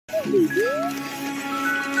Tell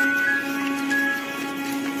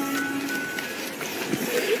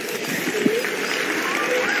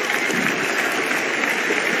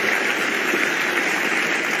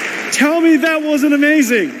me that wasn't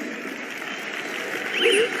amazing.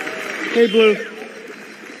 Hey, Blue.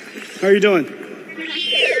 How are you doing?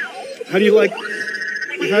 How do you like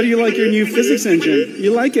your new physics engine?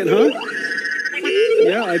 You like it, huh?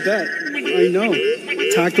 Yeah, I bet. I know.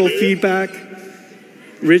 Tactile feedback,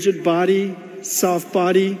 rigid body, soft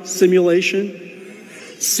body, simulation,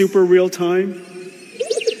 super real time.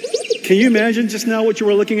 Can you imagine just now what you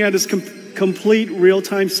were looking at is complete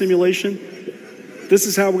real-time simulation? This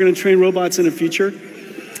is how we're going to train robots in the future.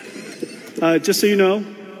 Just so you know,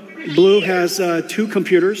 Blue has 2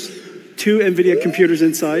 computers, 2 NVIDIA computers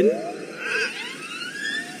inside.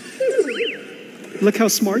 Look how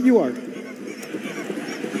smart you are.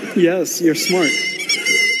 Yes, you're smart.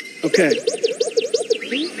 Okay.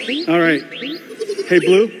 All right. Hey,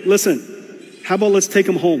 Blue, listen. How about let's take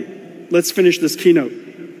them home? Let's finish this keynote.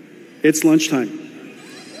 It's lunchtime.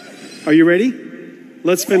 Are you ready?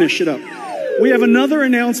 Let's finish it up. We have another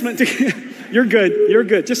announcement. You're good. You're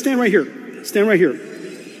good. Just stand right here. Stand right here.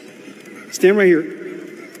 Stand right here.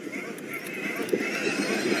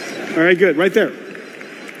 All right, good. Right there.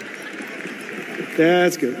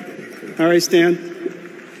 That's good. All right, stand.